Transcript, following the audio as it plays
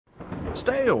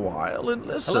Stay a while and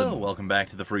listen. Hello, welcome back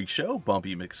to the Freak Show.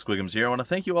 Bumpy McSquigums here. I want to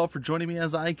thank you all for joining me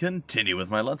as I continue with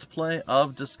my Let's Play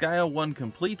of Disgaea 1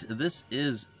 Complete. This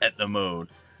is Etna mode,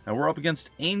 and we're up against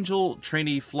Angel,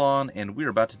 Trainee Flawn, and we're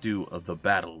about to do the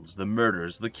battles, the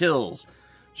murders, the kills.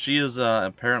 She is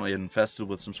apparently infested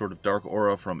with some sort of dark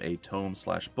aura from a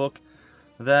tome/book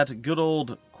that good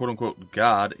old quote-unquote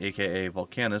god, aka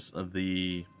Volcanus,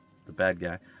 the bad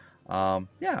guy,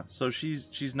 yeah, so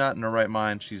she's not in her right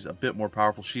mind. She's a bit more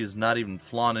powerful. She is not even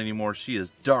Flawn anymore. She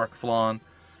is Dark Flawn.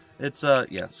 It's, yeah,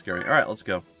 it's scary. Alright, let's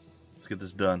go. Let's get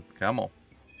this done. Come on.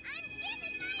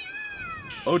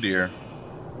 Oh, dear.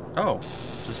 Oh,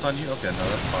 just on you? Okay, no,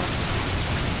 that's fine.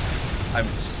 I'm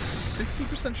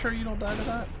 60% sure you don't die to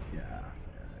that? Yeah.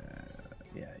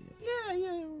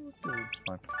 It's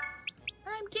fine.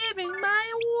 I'm giving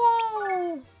my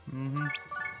wool! Mm-hmm.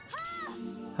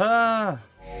 Ha!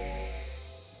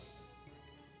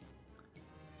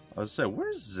 I was saying,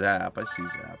 where's Zap? I see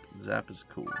Zap. Zap is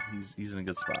cool. He's in a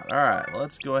good spot. Alright,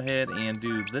 let's go ahead and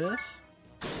do this.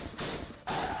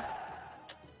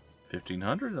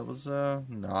 1500, that was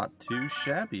not too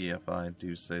shabby, if I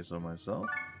do say so myself.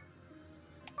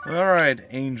 Alright,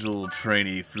 Angel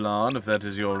Trainee Flawn, if that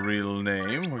is your real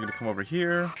name. We're gonna come over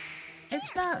here.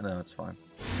 It's not. No, it's fine.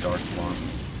 It's Dark Flawn.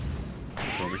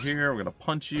 Go over here, we're gonna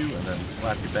punch you and then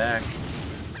slap you back.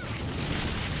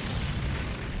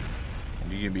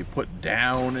 And you're gonna be put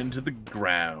down into the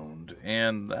ground.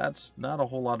 And that's not a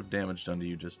whole lot of damage done to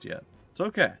you just yet. It's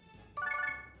okay.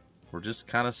 We're just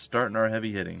kind of starting our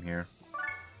heavy hitting here.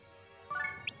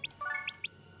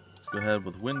 Let's go ahead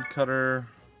with Wind Cutter.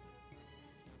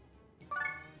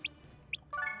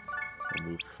 We'll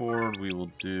move forward. We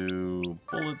will do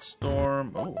Bullet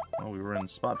Storm. Oh, we were in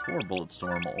spot 4 Bullet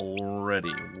Storm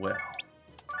already. Well,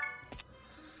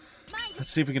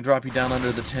 let's see if we can drop you down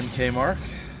under the 10k mark.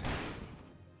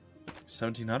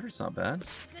 1700 is not bad.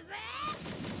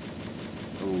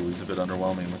 Oh, he's a bit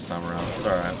underwhelming this time around. It's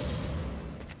alright.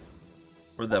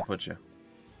 Where'd that put you?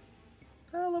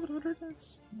 1100.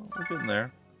 We're getting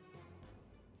there.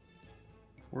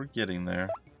 We're getting there.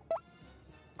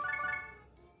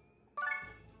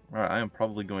 Alright, I am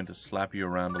probably going to slap you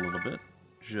around a little bit,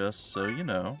 just so you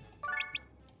know.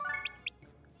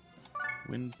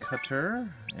 Wind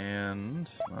Cutter, and...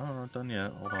 oh, not done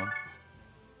yet, hold on.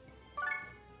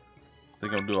 I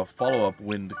think I'll do a follow-up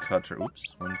Wind Cutter,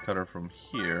 oops, Wind Cutter from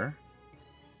here.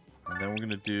 And then we're going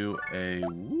to do a...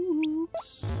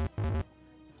 whoops.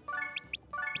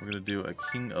 We're going to do a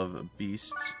King of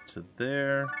Beasts to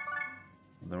there.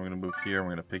 And then we're going to move here, and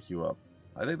we're going to pick you up.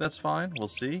 I think that's fine, we'll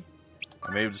see.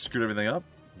 I may have just screwed everything up.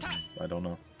 I don't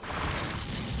know.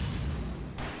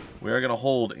 We are going to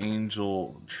hold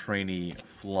Angel Trainee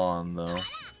Flawn, though.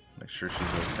 Make sure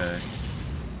she's okay.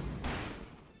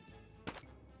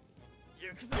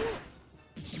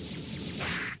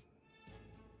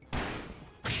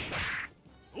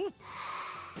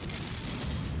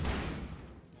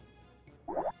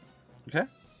 Okay.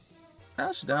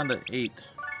 Now she's down to 8.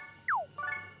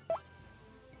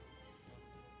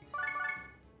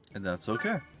 And that's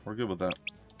okay. We're good with that.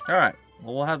 Alright.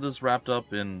 Well, we'll have this wrapped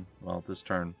up in, well, this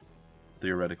turn.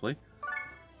 Theoretically.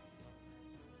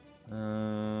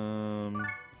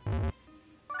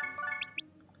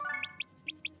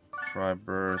 Try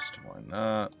burst. Why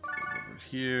not? Over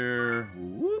here.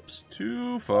 Whoops.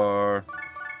 Too far.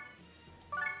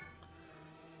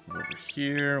 Over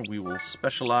here. We will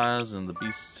specialize in the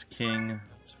Beast's King.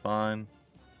 It's fine.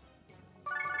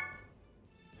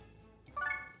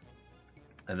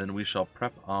 And then we shall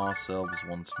prep ourselves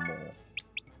once more.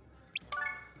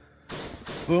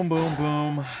 Boom, boom,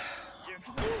 boom.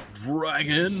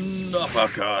 Dragon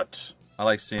Uppercut. I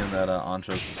like seeing that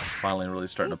Antros is finally really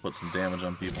starting to put some damage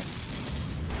on people.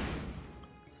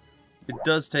 It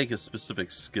does take a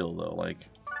specific skill, though. Like,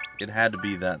 it had to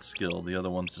be that skill. The other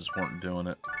ones just weren't doing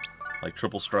it. Like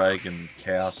Triple Strike and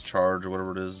Chaos Charge or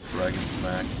whatever it is. Dragon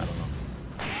Smack. I don't know.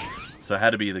 So it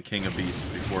had to be the King of Beasts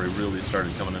before he really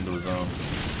started coming into his own.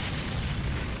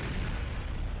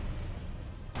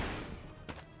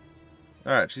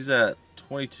 Alright, she's at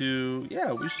 22.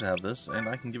 Yeah, we should have this, and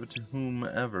I can give it to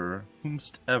whomstever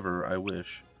I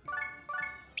wish.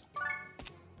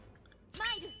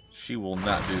 She will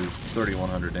not do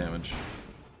 3100 damage.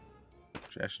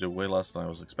 She actually did way less than I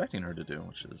was expecting her to do,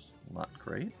 which is not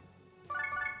great.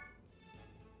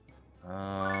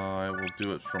 I will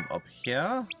do it from up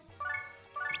here.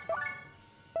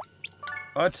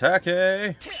 Attack!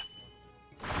 Should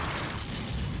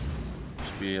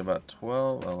be about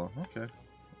 12. Oh, okay.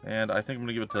 And I think I'm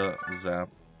gonna give it to Zap.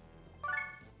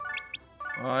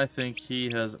 I think he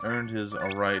has earned his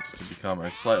right to become a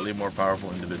slightly more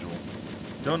powerful individual.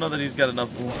 Don't know that he's got enough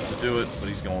to do it, but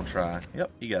he's gonna try.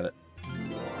 Yep, he got it.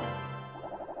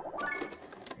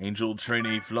 Angel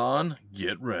trainee Flan,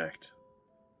 get wrecked.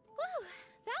 Whew,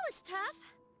 that was tough.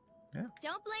 Yeah.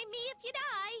 Don't blame me if you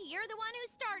die. You're the one who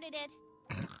started it.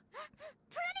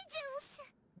 Prinny juice!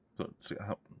 So,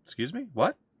 excuse me?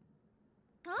 What?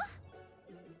 Huh?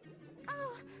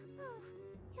 Oh,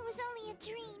 it was only a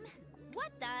dream.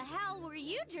 What the hell were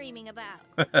you dreaming about?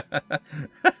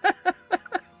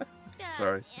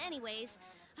 Sorry. Anyways,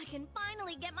 I can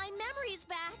finally get my memories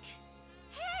back.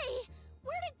 Hey,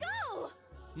 where'd it go?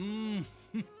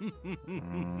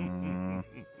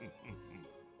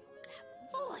 That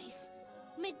voice.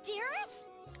 Medeiros?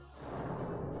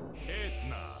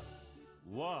 Etna,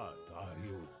 what are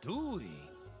you doing?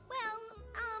 Well,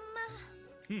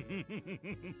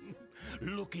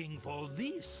 Looking for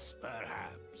this,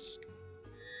 perhaps?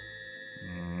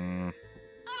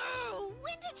 Oh,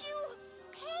 when did you...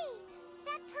 Hey,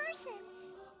 that person.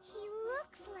 He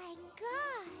looks like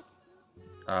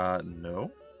God.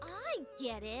 No. I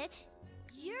get it.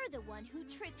 You're the one who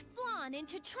tricked Flan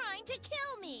into trying to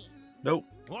kill me. Nope.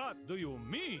 What do you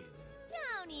mean?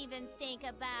 Don't even think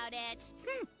about it.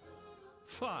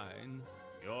 Fine.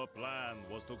 Your plan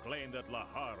was to claim that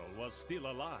Laharl was still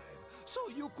alive, so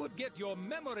you could get your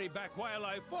memory back while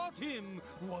I fought him,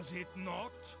 was it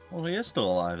not? Well, he is still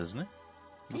alive, isn't he?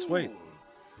 Let's wait. Fool.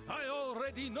 I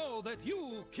already know that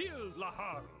you killed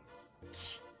Laharl.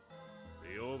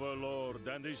 The Overlord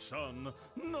and his son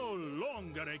no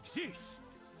longer exist.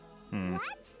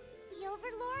 What? The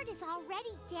Overlord is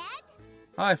already dead?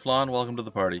 Hi, Flan. Welcome to the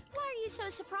party. Why are you so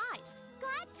surprised?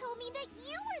 God told me that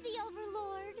you were the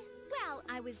Overlord. Well,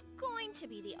 I was going to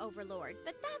be the Overlord,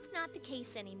 but that's not the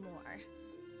case anymore.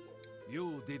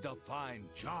 You did a fine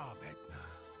job, Etna.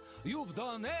 You've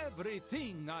done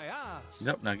everything I asked.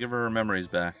 Yep, now give her memories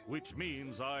back. Which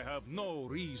means I have no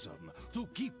reason to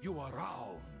keep you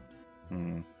around.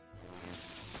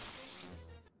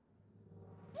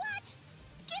 What?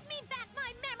 Give me back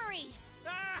my memory!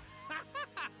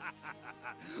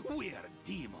 We're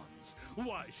demons.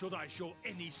 Why should I show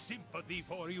any sympathy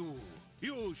for you?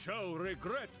 You shall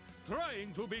regret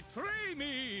trying to betray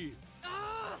me!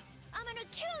 I'm gonna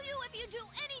kill you if you do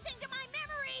anything to my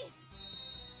memory!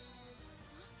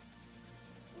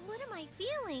 What am I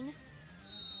feeling?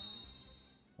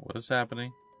 What is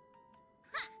happening?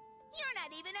 Ha! You're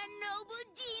not even a noble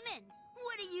demon!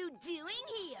 What are you doing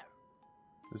here?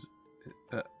 Is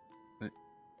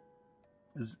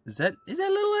that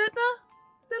little Etna?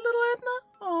 Is that little Etna?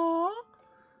 Aww.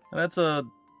 That's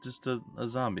just a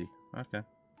zombie. Okay.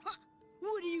 Huh.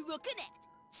 What are you looking at?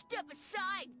 Step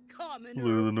aside, commoner!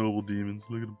 Look at the noble demons.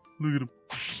 Look at them. Look at them.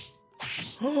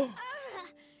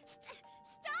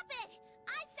 Stop it!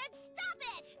 I said stop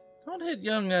it! Don't hit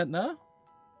young Etna.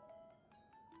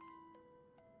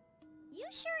 You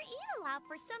sure eat a lot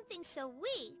for something so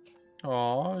weak.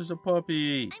 Aw, there's a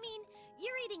puppy. I mean,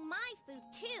 you're eating my food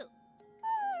too.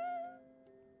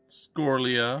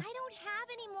 Scorlia. I don't have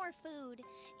any more food.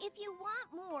 If you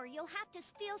want more, you'll have to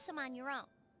steal some on your own.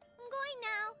 I'm going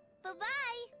now.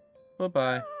 Bye-bye.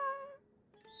 Bye-bye.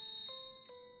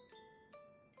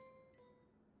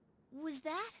 Was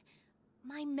that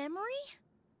my memory?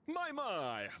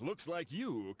 My, looks like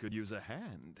you could use a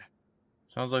hand.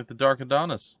 Sounds like the Dark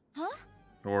Adonis. Huh?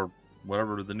 Or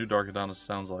whatever the new Dark Adonis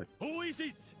sounds like. Who is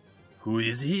it? Who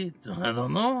is it? I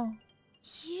don't know.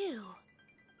 You.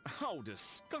 How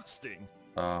disgusting.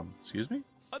 Excuse me?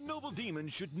 A noble demon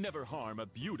should never harm a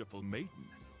beautiful maiden.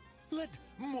 Let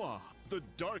moi, the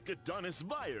Dark Adonis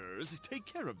Byers, take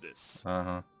care of this.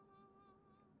 Uh-huh.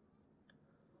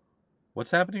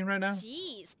 What's happening right now?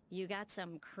 Jeez, you got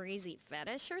some crazy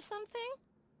fetish or something?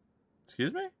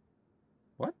 Excuse me?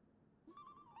 What?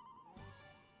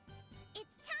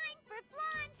 It's time for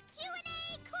Flan's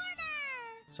Q&A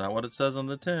Corner! It's not what it says on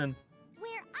the tin.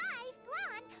 Where I,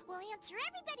 Flan, will answer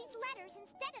everybody's letters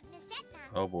instead of Miss Etna.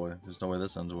 Oh boy, there's no way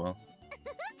this ends well.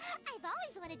 I've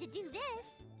always wanted to do this.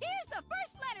 Here's the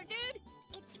first letter, dude!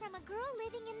 It's from a girl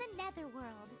living in the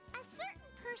netherworld. A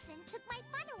certain person took my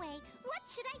fun away. What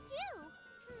should I do?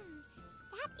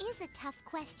 That is a tough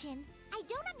question. I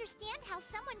don't understand how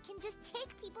someone can just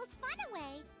take people's fun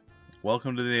away.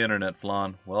 Welcome to the internet,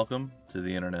 Flan. Welcome to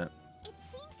the internet. It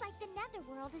seems like the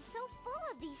netherworld is so full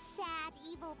of these sad,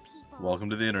 evil people. Welcome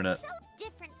to the internet. So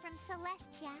different from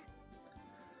Celestia.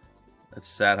 It's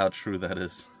sad how true that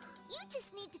is. You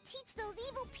just need to teach those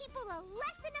evil people a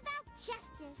lesson about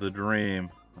justice. The dream.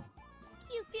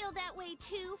 You feel that way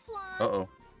too, Flan? Uh-oh.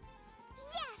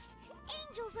 Yes!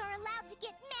 Angels are allowed to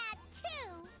get mad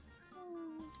too!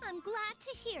 I'm glad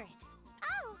to hear it.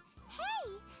 Oh,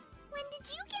 hey! When did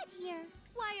you get here?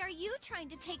 Why are you trying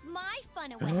to take my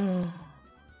fun away?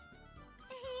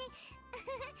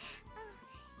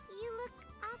 You look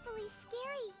awfully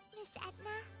scary, Miss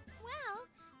Etna. Well,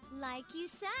 like you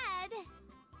said.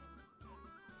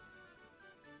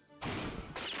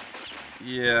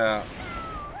 Yeah.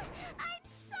 Oh, I'm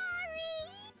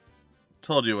sorry.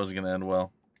 Told you it wasn't going to end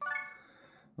well.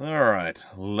 Alright,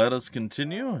 let us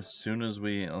continue as soon as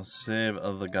we save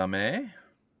the game.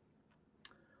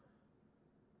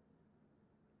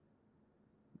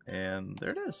 And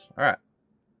there it is. Alright.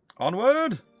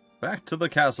 Onward! Back to the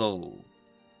castle.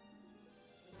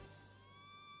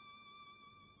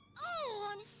 Oh,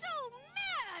 I'm so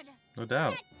mad! No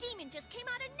doubt. That demon just came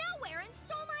out of nowhere and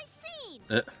stole my scene!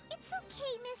 It's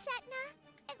okay, Miss Etna.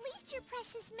 At least your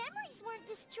precious memories weren't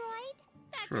destroyed.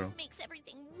 That True. just makes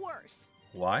everything worse.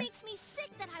 Why? It makes me sick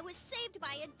that I was saved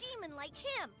by a demon like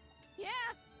him. Yeah,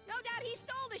 no doubt he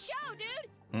stole the show,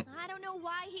 dude. I don't know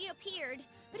why he appeared,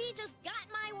 but he just got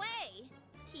in my way.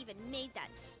 He even made that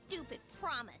stupid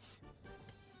promise.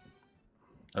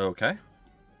 Okay.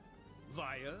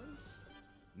 Liars?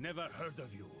 Never heard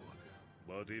of you.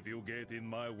 But if you get in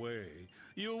my way,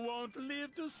 you won't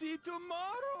live to see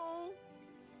tomorrow.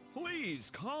 Please,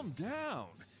 calm down.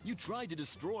 You tried to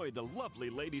destroy the lovely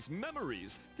lady's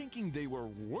memories, thinking they were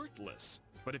worthless.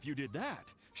 But if you did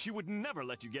that, she would never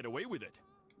let you get away with it.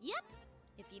 Yep.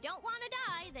 If you don't want to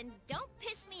die, then don't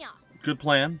piss me off. Good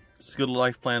plan. It's a good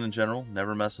life plan in general.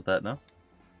 Never mess with that, no?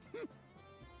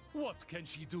 What can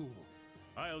she do?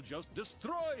 I'll just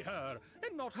destroy her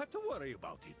and not have to worry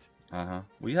about it. Uh-huh.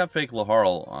 We have fake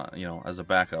Laharl, you know, as a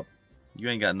backup. You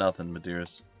ain't got nothing,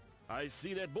 Maderas. I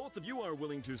see that both of you are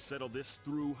willing to settle this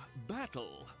through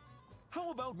battle.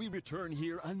 How about we return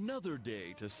here another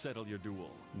day to settle your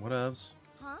duel? Whatevs.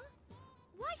 Huh?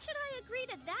 Why should I agree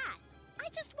to that? I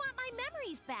just want my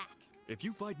memories back. If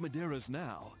you fight Maderas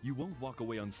now, you won't walk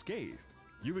away unscathed.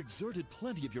 You exerted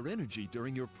plenty of your energy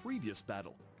during your previous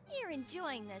battle. You're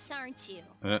enjoying this, aren't you?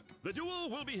 The duel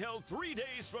will be held 3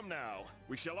 days from now.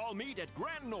 We shall all meet at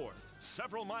Grand North,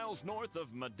 several miles north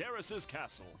of Maderas'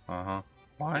 castle. Uh-huh.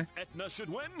 Why? If Etna should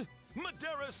win,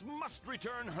 Maderas must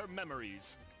return her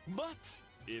memories. But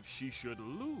if she should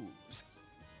lose...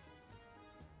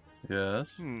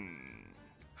 Yes.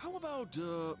 How about,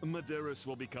 Maderas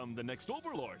will become the next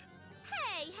overlord?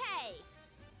 Hey, hey!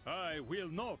 I will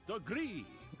not agree.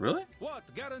 Really? What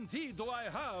guarantee do I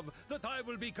have that I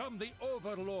will become the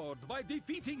Overlord by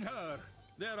defeating her?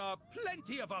 There are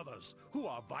plenty of others who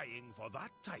are vying for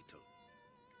that title.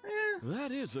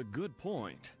 That is a good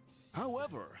point.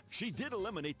 However, she did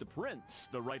eliminate the prince,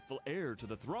 the rightful heir to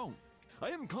the throne. I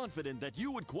am confident that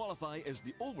you would qualify as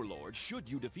the Overlord should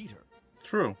you defeat her.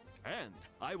 True. And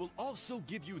I will also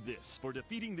give you this for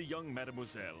defeating the young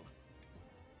Mademoiselle.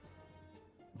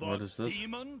 What is this?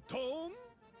 Demon Tome?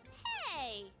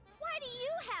 Hey! Why do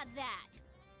you have that?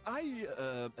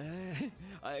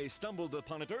 I stumbled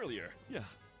upon it earlier. Yeah.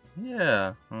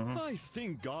 Yeah. Mm-hmm. I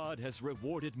think God has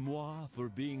rewarded moi for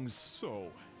being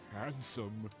so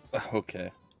handsome.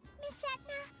 Okay. Miss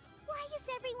Etna, why is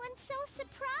everyone so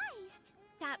surprised?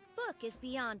 That book is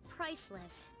beyond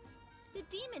priceless. The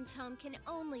Demon Tome can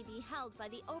only be held by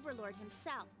the Overlord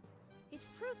himself. It's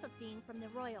proof of being from the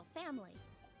royal family.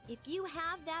 If you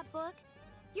have that book,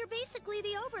 you're basically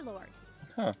the Overlord.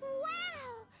 Huh.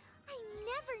 Wow! I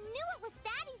never knew it was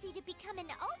that easy to become an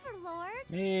Overlord.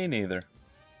 Me neither.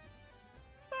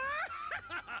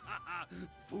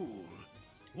 Fool!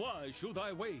 Why should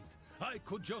I wait? I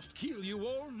could just kill you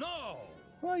all now!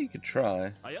 Well, you could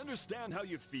try. I understand how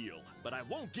you feel, but I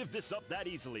won't give this up that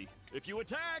easily. If you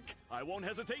attack, I won't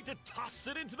hesitate to toss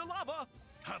it into the lava.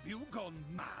 Have you gone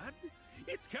mad?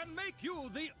 It can make you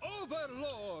the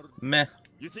Overlord! Meh.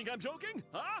 You think I'm joking?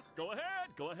 Huh? Go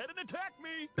ahead and attack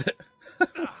me.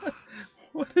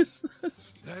 What is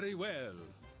this? Very well.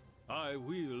 I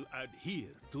will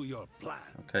adhere to your plan.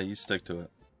 Okay, you stick to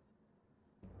it.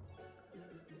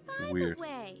 By Weird. the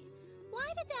way, why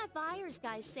did that Byers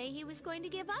guy say he was going to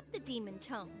give up the Demon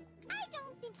Tome? I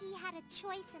don't think he had a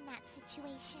choice in that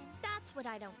situation. That's what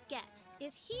I don't get.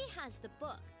 If he has the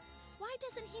book, why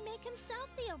doesn't he make himself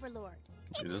the Overlord?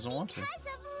 He doesn't want to. Because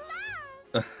of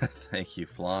love! Thank you,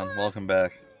 Flan. Welcome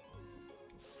back.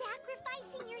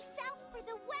 Sacrificing yourself for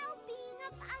the well-being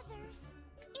of others.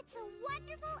 It's a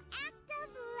wonderful act of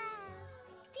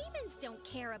love. Demons don't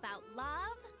care about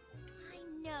love. I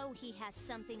know he has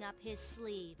something up his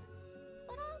sleeve.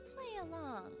 But I'll play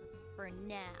along for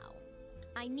now.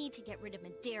 I need to get rid of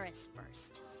Maderas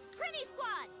first. Prinnie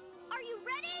Squad, are you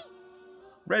ready?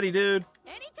 Ready, dude.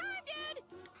 Anytime, dude!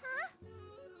 Huh?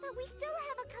 But we still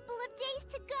have a couple of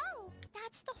days to go.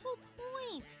 That's the whole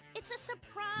point. It's a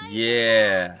surprise.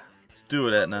 Yeah. Let's do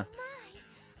it, Etna. Oh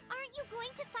my. Aren't you going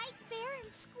to fight fair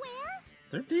and square?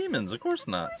 They're demons. Of course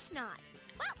not. Of course not.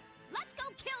 Well, let's go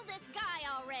kill this guy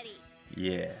already.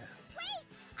 Yeah. Wait,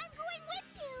 I'm going with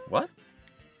you. What?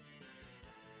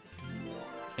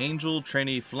 Angel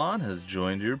trainee Flan has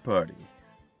joined your party.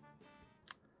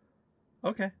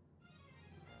 Okay.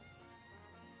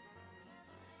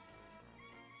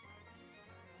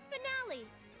 Finale.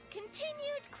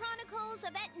 Continued Chronicles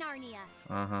of Etnarnia.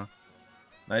 Uh-huh.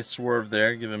 Nice swerve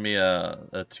there, giving me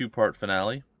a two-part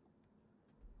finale.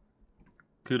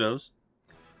 Kudos.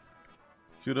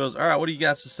 Kudos. Alright, what do you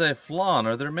guys to say? Flan,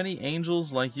 are there many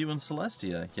angels like you in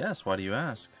Celestia? Yes, why do you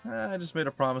ask? I just made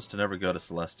a promise to never go to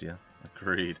Celestia.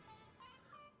 Agreed.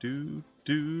 It's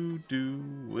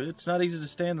not easy to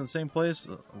stand in the same place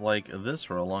like this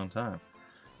for a long time.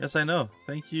 Yes, I know.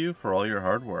 Thank you for all your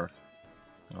hard work.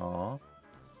 Aw.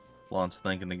 Flan's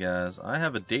thanking the guys. I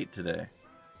have a date today.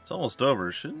 It's almost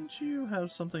over. Shouldn't you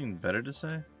have something better to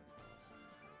say?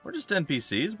 We're just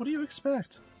NPCs. What do you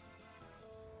expect?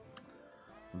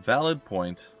 Valid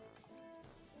point.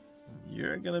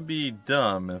 You're gonna be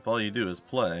dumb if all you do is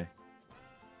play.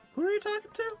 Who are you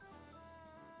talking to?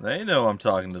 They know I'm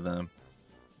talking to them.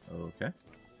 Okay.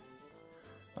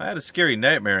 I had a scary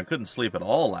nightmare and couldn't sleep at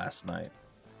all last night.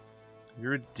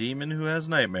 You're a demon who has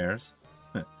nightmares?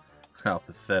 How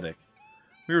pathetic.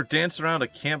 We were dancing around a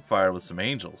campfire with some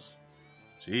angels.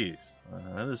 Jeez,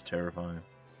 that is terrifying.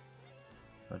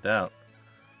 No doubt.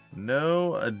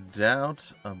 No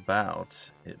doubt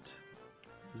about it.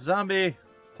 Zombie,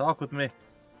 talk with me.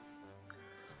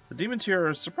 The demons here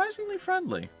are surprisingly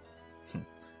friendly.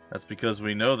 That's because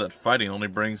we know that fighting only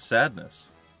brings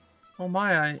sadness. Oh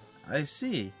my, I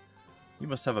see. You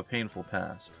must have a painful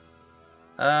past.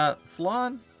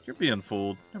 Flan, you're being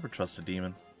fooled. Never trust a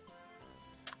demon.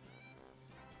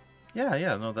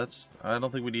 Yeah, no, I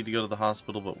don't think we need to go to the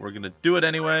hospital, but we're gonna do it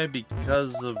anyway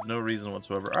because of no reason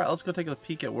whatsoever. Alright, let's go take a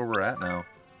peek at where we're at now.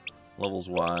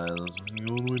 Levels-wise. All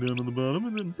the way down to the bottom,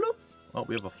 and then bloop! Oh,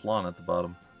 we have a Flan at the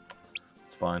bottom.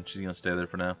 It's fine, she's gonna stay there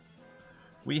for now.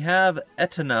 We have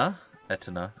Etna, not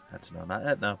Etna,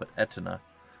 but Etna.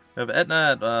 We have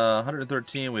Etna at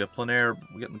 113, we have Plenaire,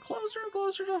 we're getting closer and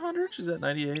closer to 100, she's at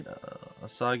 98.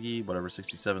 Asagi, whatever,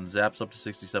 67, Zap's up to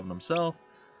 67 himself.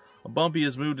 Bumpy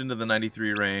has moved into the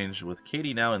 93 range, with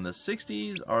Katie now in the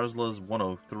 60s, Arsla's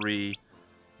 103,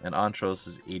 and Antros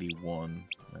is 81.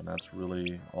 And that's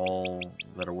really all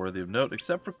that are worthy of note,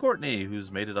 except for Courtney,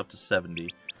 who's made it up to 70.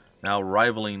 Now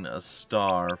rivaling a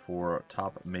star for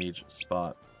top mage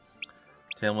spot.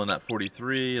 Tamlin at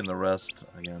 43, and the rest,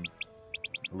 again,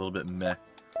 a little bit meh.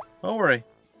 Don't worry,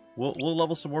 we'll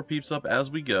level some more peeps up as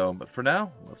we go, but for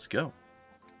now, let's go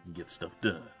and get stuff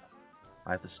done.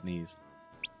 I have to sneeze.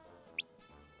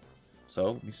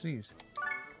 So, let me sneeze.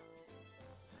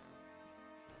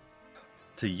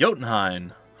 To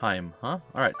Jotunheim, huh?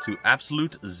 Alright, to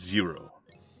absolute 0.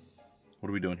 What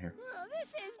are we doing here? Oh,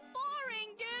 this is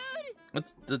boring, dude!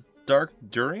 What's the Dark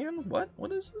Durian? What?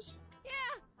 What is this?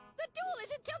 Yeah, the duel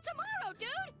is until tomorrow,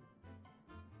 dude!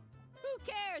 Who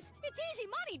cares? It's easy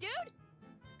money, dude!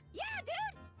 Yeah,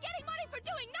 dude! Getting money for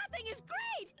doing nothing is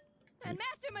great! And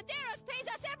Master Medeiros pays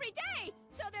us every day,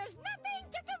 so there's nothing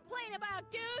to complain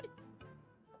about, dude!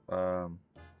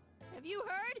 Have you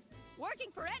heard? Working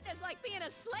for Etna's like being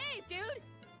a slave, dude!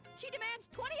 She demands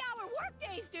 20-hour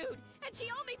workdays, dude! And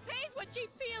she only pays when she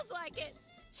feels like it!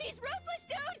 She's ruthless,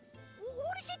 dude! Who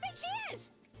does she think she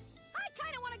is? I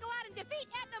kinda wanna go out and defeat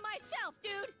Etna myself,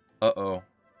 dude! Uh-oh.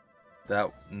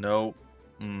 No.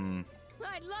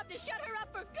 I'd love to shut her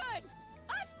up for good!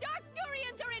 Us Dark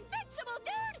Durians are invincible,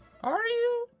 dude! Are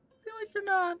you? I feel like you're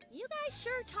not. You guys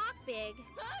sure talk big.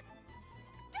 Huh?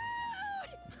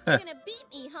 Dude! You're gonna beat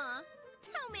me, huh?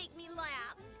 Don't make me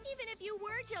laugh. Even if you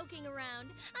were joking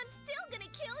around, I'm still gonna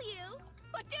kill you.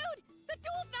 But dude, the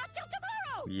duel's not till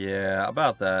tomorrow! Yeah,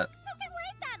 about that. Who can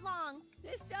wait that long?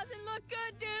 This doesn't look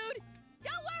good, dude.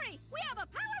 Don't worry, we have a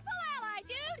powerful ally,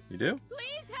 dude. You do?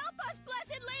 Please help us,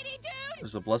 Blessed Lady, dude.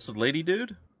 There's a Blessed Lady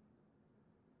dude?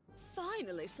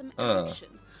 Finally, some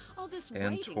action. All this waiting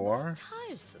Antoir? was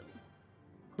tiresome.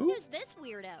 Who? Who's this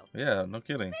weirdo? Yeah, no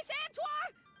kidding. Miss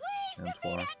Antoir, please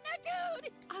defeat Antoir. Etna,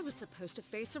 dude. I was supposed to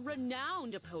face a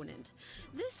renowned opponent.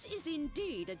 This is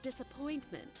indeed a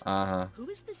disappointment. Uh-huh. Who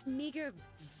is this meager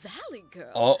valley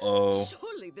girl? Uh-oh.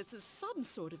 Surely this is some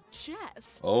sort of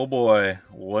jest. Oh boy,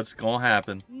 what's gonna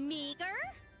happen? Meager?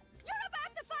 You're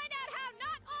about to find out how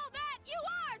not all that you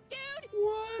are, dude.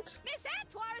 What? Miss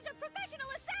Antoir is a professional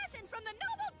assassin from the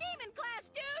noble demon class,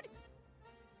 dude.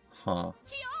 Huh.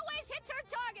 She always hits her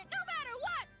target, no matter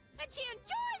what. And she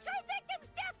enjoys her victims'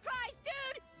 death cries,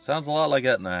 dude. Sounds a lot like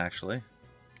Etna, actually.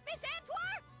 Miss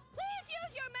Antwer, please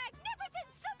use your magnificent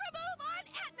super move on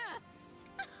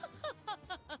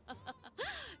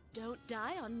Etna! Don't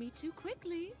die on me too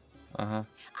quickly. Uh-huh.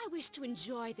 I wish to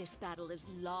enjoy this battle as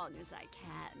long as I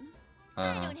can.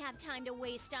 I don't have time to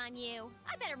waste on you.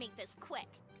 I better make this quick.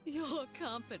 Your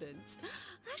confidence.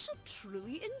 I shall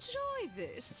truly enjoy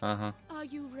this. Uh-huh. Are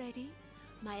you ready?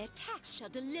 My attacks shall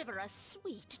deliver a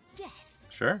sweet death.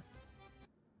 Sure.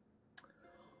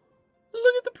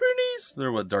 Look at the Prinnies!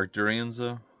 They're what, Dark Durians,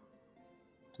 though?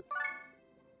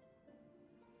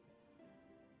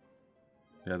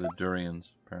 Yeah, the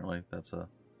Durians. Apparently, that's a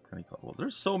Prinnie club. Well,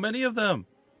 there's so many of them!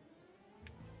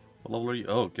 What level are you?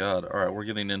 Oh, God. Alright, we're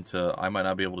getting into... I might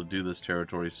not be able to do this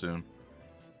territory soon.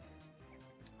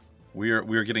 We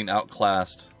are getting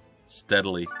outclassed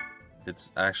steadily.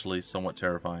 It's actually somewhat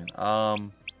terrifying. I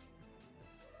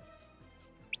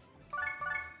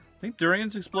think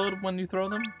Durians explode when you throw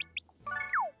them?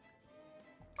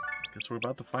 Guess we're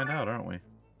about to find out, aren't we?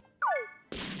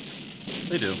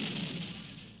 They do.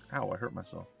 Ow, I hurt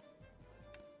myself.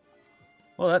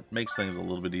 Well, that makes things a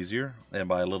little bit easier. And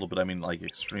by a little bit, I mean, like,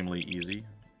 extremely easy.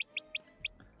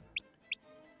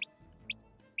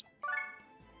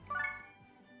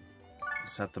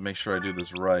 Just have to make sure I do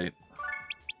this right.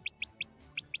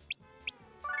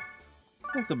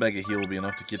 I think the Mega Heal will be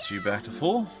enough to get you back to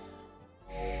full.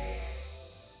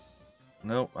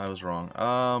 Nope, I was wrong.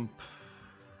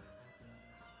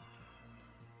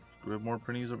 Do we have more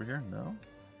Prinnies over here? No.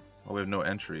 Oh, we have no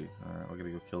entry. Alright, we're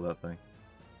gonna go kill that thing.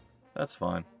 That's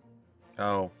fine.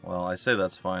 Oh, well, I say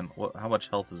that's fine. What? How much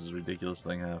health does this ridiculous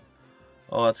thing have?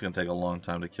 Oh, that's gonna take a long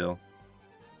time to kill.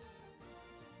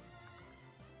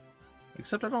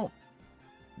 Except I don't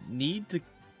need to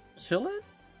kill it?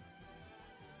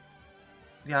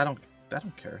 Yeah, I don't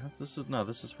care. This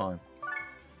is fine.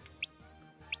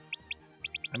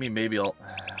 I mean, maybe I'll...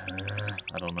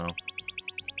 I don't know.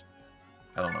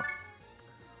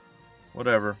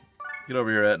 Whatever. Get over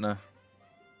here, Etna.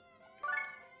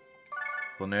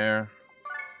 Plenaire.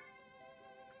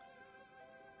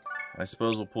 I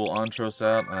suppose we'll pull Antros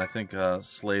out, and I think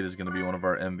Slade is going to be one of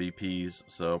our MVPs,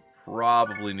 so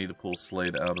probably need to pull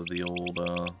Slade out of the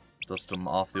old, dust him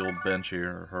off the old bench here,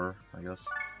 or her, I guess.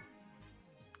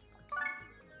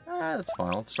 That's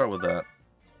fine. Let's start with that.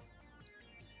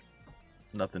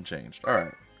 Nothing changed.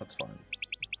 Alright, that's fine.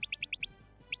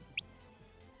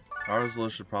 Arsla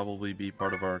should probably be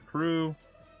part of our crew.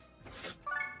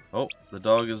 Oh, the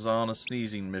dog is on a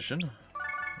sneezing mission.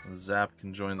 Zap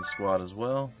can join the squad as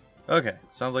well. Okay,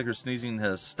 sounds like her sneezing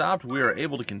has stopped. We are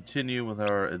able to continue with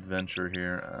our adventure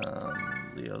here.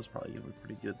 Leo's probably going to be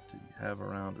pretty good to have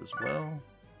around as well.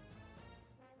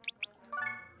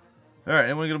 Alright,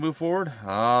 anyone going to move forward?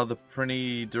 The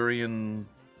Prinnie Durian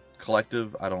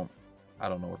Collective. I don't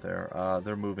know what they are.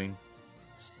 They're moving.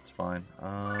 It's fine.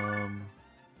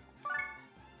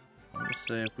 I'm going to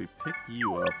say if we pick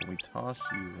you up and we toss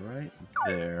you right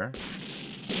there,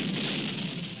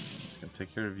 it's going to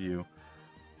take care of you.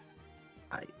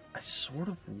 I sort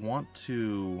of want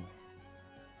to...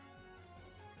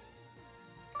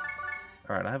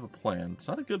 Alright, I have a plan. It's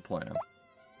not a good plan.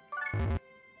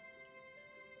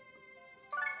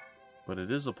 But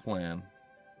it is a plan.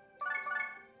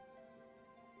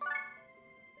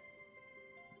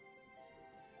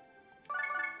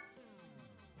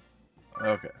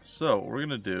 Okay, so what we're going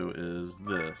to do is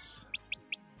this.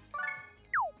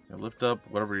 Lift up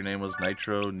whatever your name was,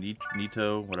 Nitro,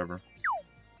 Nito, whatever.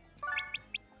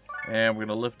 And we're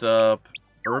going to lift up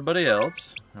everybody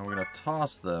else, and we're going to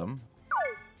toss them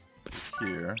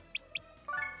here.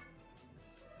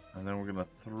 And then we're going to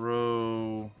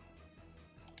throw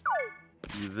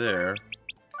you there.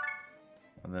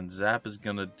 And then Zap is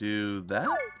going to do that.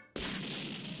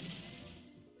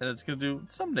 And it's going to do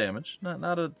some damage.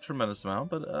 Not a tremendous amount,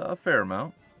 but a fair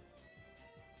amount.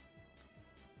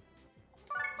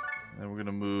 And we're going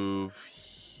to move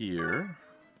here.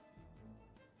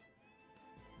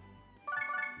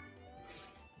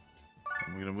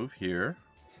 And we're going to move here.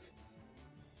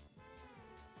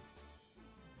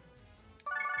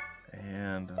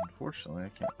 And unfortunately, I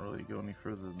can't really go any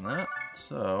further than that.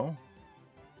 So...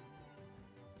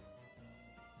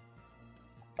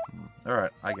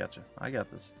 Alright, I got you. I got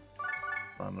this.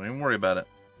 Fine, don't even worry about it.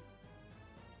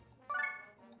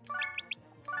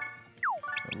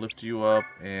 I'll lift you up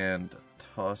and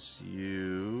toss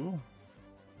you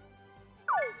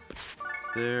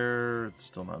there. It's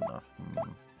still not enough.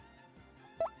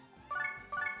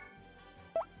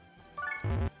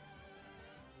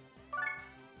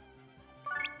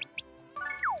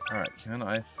 Alright, can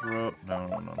I throw... No,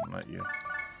 not you.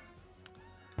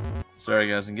 Sorry,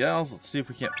 guys and gals. Let's see if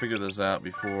we can't figure this out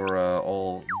before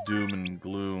all doom and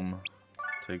gloom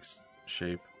takes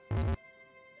shape.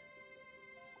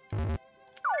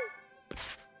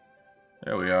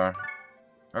 There we are.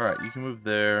 Alright, you can move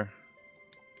there.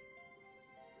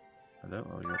 Hello?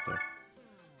 Oh, you're up there.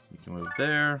 You can move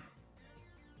there.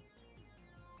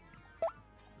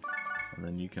 And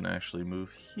then you can actually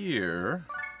move here.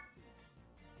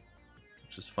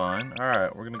 Which is fine.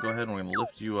 Alright, we're going to go ahead and we're going to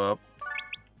lift you up.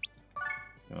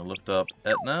 We're going to lift up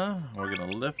Etna. We're going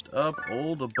to lift up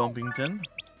old Bumpington.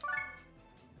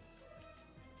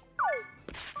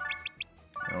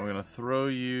 And we're going to throw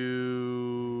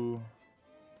you...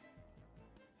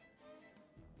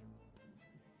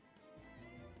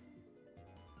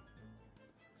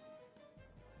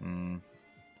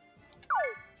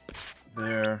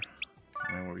 There.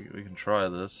 I mean, we can try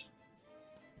this.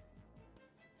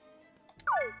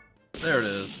 There it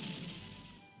is.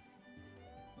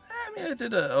 I mean, I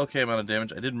did a okay amount of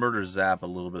damage. I did murder Zap a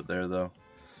little bit there, though.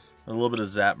 A little bit of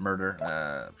Zap murder.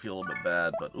 I feel a little bit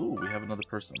bad, but ooh, we have another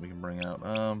person that we can bring out.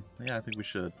 Yeah, I think we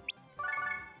should.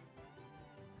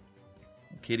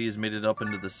 Katie has made it up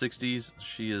into the 60s.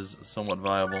 She is somewhat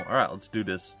viable. Alright, let's do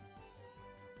this.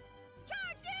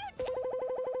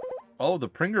 Oh, the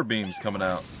Pringer beam's coming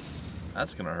out.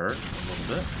 That's gonna hurt a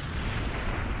little bit.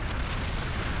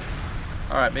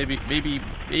 Alright,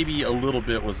 maybe a little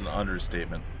bit was an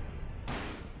understatement.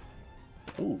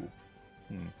 Ooh.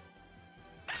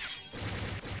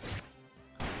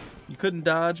 You couldn't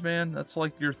dodge, man? That's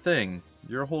like your thing.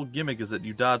 Your whole gimmick is that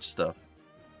you dodge stuff.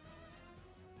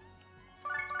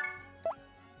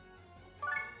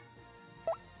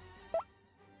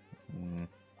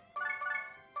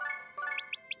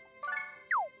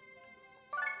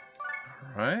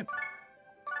 Alright.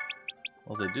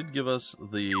 Well, they did give us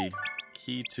the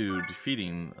key to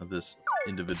defeating this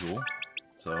individual,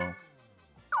 so...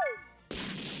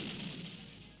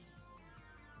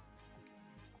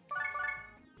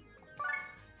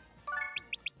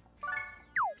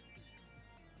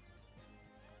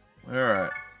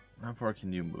 Alright. How far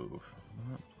can you move?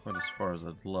 Not quite as far as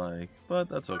I'd like, but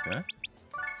that's okay.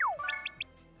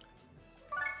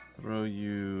 Throw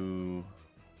you...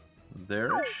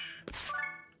 there-ish?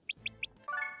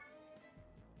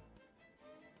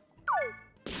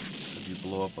 Have you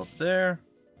blow up there?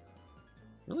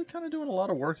 Really kind of doing a lot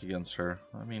of work against her.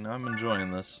 I mean, I'm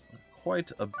enjoying this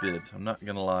quite a bit. I'm not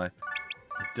gonna lie.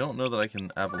 I don't know that I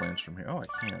can avalanche from here. Oh, I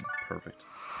can. Perfect.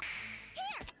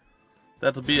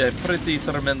 That'll be a pretty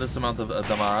tremendous amount of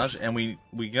damage, and we're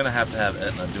gonna have to have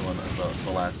Etna doing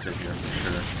the last hit here for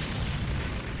sure.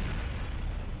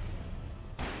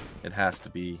 It has to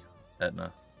be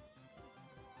Etna.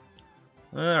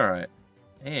 Alright.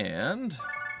 And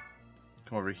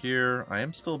come over here. I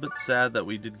am still a bit sad that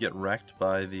we did get wrecked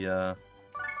by the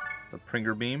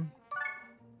Pringer beam.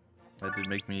 That did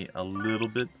make me a little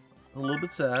bit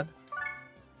sad.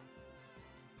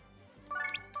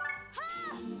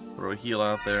 Throw a heal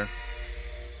out there.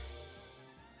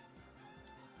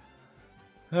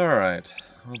 Alright.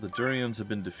 Well, the Durians have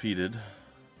been defeated.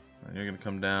 And you're going to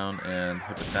come down and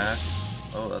hip attack.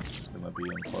 Oh, that's going to be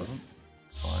unpleasant.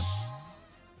 It's fine.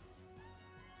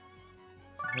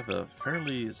 I have a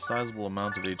fairly sizable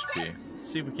amount of HP.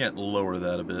 Let's see if we can't lower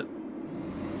that a bit.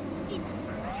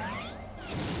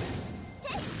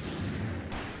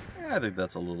 Yeah, I think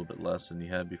that's a little bit less than you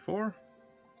had before.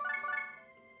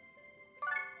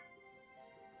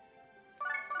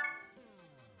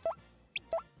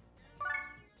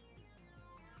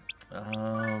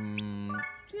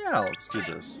 Yeah, let's do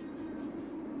this.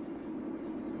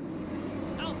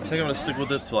 I think I'm gonna stick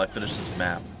with it till I finish this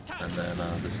map, and then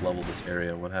this level, this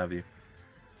area, what have you.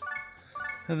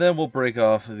 And then we'll break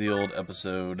off the old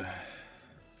episode.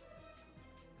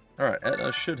 Alright,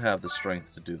 Etna should have the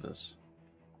strength to do this.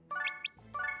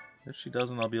 If she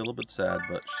doesn't, I'll be a little bit sad,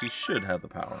 but she should have the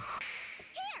power.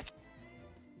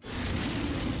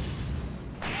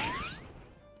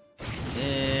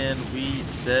 And we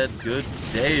said good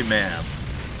day, ma'am.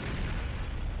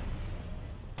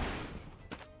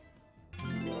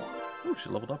 Ooh, she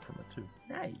leveled up from it too.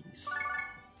 Nice.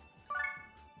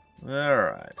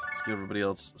 Alright, let's get everybody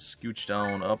else scooched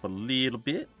on up a little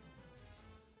bit.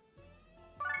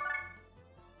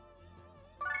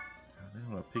 I'm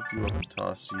gonna pick you up and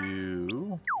toss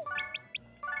you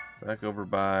back over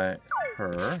by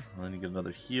her. And then you get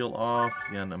another heal off.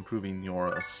 Again, improving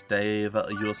your stave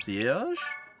usage.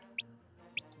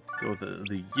 Go with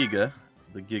the Giga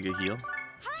heal.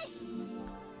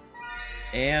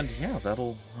 And yeah,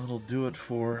 that'll do it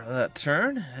for that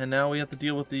turn. And now we have to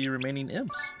deal with the remaining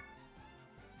imps.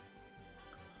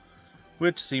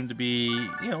 which seem to be,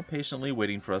 you know, patiently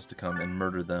waiting for us to come and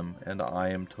murder them, and I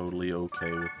am totally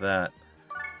okay with that.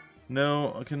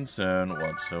 No concern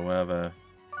whatsoever.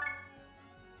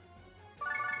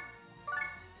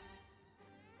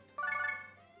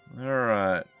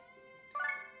 Alright.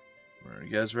 Are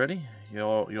you guys ready? You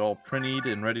all prinnied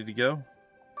and ready to go?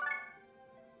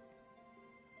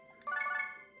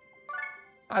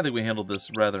 I think we handled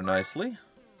this rather nicely.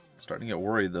 Starting to get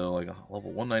worried though, like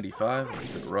level 195,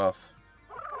 that's a bit rough.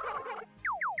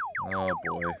 Oh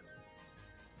boy.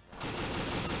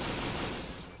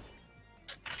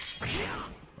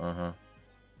 Uh-huh.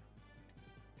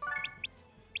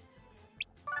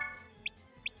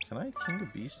 Can I King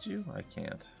of Beast you? I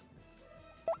can't.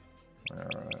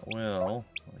 Alright, well,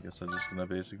 I guess I'm just gonna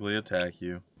basically attack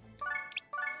you.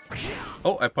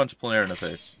 Oh, I punched Planair in the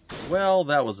face. Well,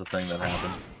 that was the thing that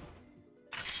happened.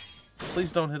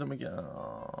 Please don't hit him again.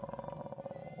 Oh.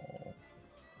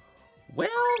 Well,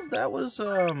 that was,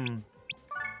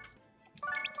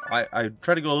 I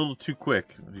tried to go a little too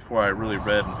quick before I really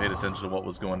read and paid attention to what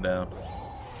was going down.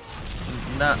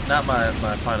 Not my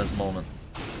finest moment.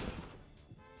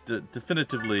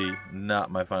 Definitively not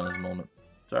my finest moment.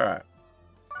 It's alright.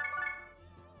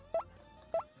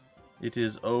 It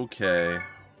is okay.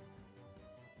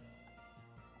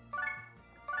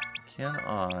 Can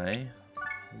I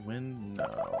win? No,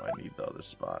 I need the other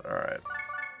spot. Alright.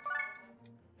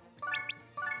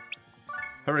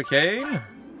 Hurricane?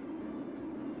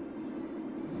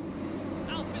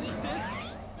 I'll finish this.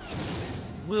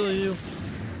 Will you?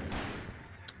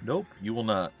 Nope, you will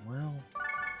not. Well.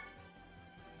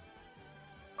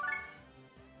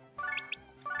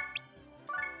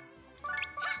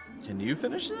 Can you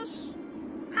finish this?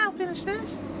 I'll finish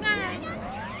this.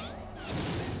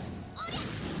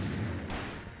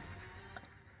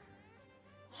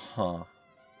 Huh.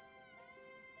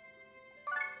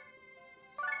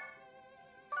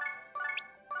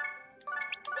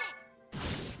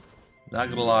 Not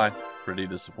gonna lie, pretty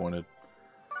disappointed.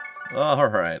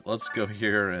 Alright, let's go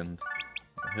here and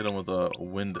hit him with a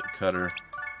wind cutter.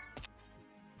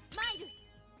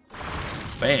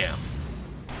 Bam!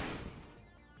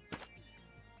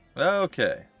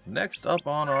 Okay, next up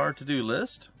on our to-do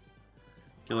list,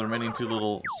 kill the remaining two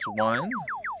little swine.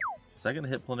 Is that gonna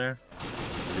hit Planair?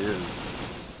 It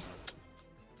is.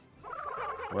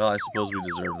 Well, I suppose we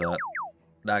deserve that.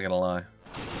 Not gonna lie.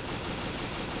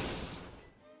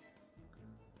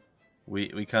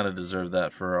 We kind of deserve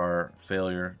that for our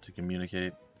failure to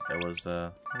communicate. It was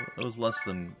less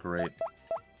than great.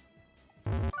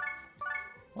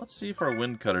 Let's see if our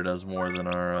wind cutter does more than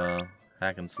our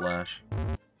hack and slash.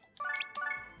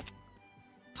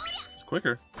 It's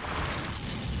quicker.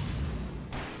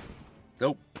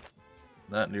 Nope.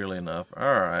 Not nearly enough.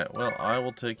 Alright, well, I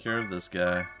will take care of this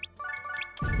guy.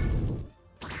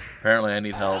 Apparently I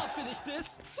need help.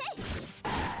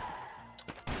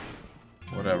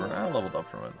 Whatever, I leveled up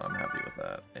from it. I'm happy with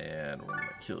that. And we're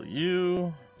gonna kill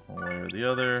you, one way or the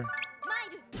other.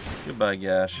 Goodbye,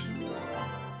 Gash.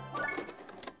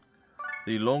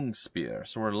 The long spear.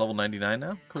 So we're at level 99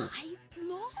 now? Cool. I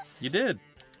lost? You did.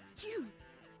 You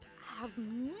have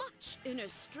much inner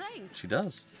strength. She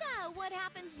does. So, what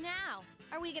happens now?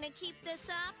 Are we gonna keep this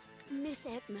up? Miss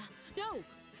Etna. No,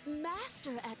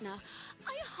 Master Etna.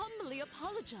 I humbly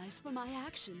apologize for my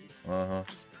actions. Uh-huh.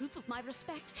 As proof of my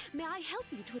respect, may I help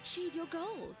you to achieve your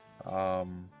goal?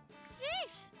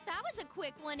 Sheesh, that was a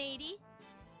quick 180.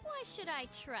 Why should I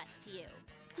trust you?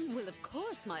 Well, of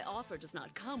course, my offer does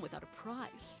not come without a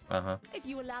price. Uh-huh. If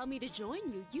you allow me to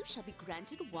join you, you shall be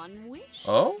granted one wish.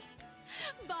 Oh?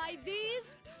 By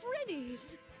these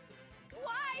Prinnies.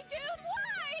 Why, dude,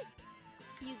 why?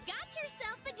 You got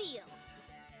yourself a deal.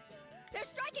 They're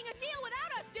striking a deal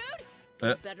without us,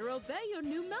 dude! Better obey your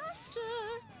new master.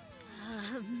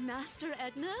 Master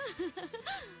Etna?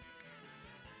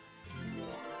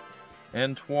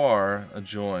 Antoire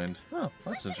joined. Oh,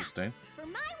 that's interesting. For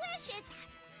my wish, it's...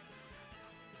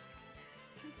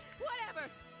 Whatever.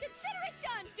 Consider it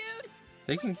done, dude!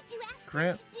 They can What did you ask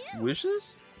grant me to do?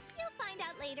 wishes? You'll find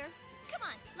out later. Come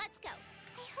on, let's go.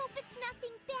 I hope it's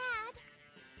nothing bad.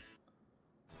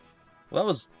 Well, that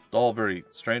was all very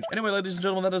strange. Anyway, ladies and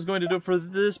gentlemen, that is going to do it for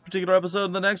this particular episode.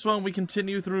 In the next one, we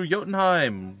continue through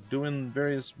Jotunheim, doing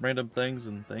various random things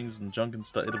and junk and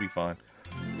stuff. It'll be fine.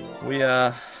 We,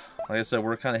 like I said,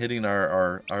 we're kind of hitting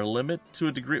our limit to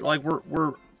a degree. Like,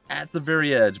 we're at the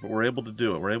very edge, but we're able to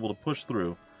do it. We're able to push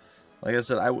through. Like I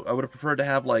said, I would have preferred to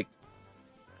have, like,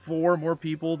 4 more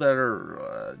people that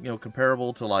are, you know,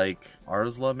 comparable to, like,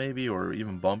 Arsla, maybe, or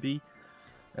even Bumpy.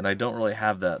 And I don't really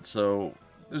have that, so...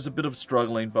 There's a bit of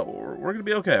struggling, but we're going to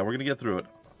be okay. We're going to get through it.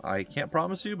 I can't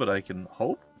promise you, but I can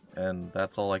hope, and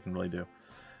that's all I can really do.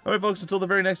 Alright folks, until the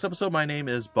very next episode, my name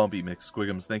is Bumpy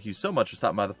McSquigums. Thank you so much for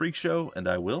stopping by the Freak Show, and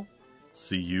I will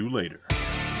see you later.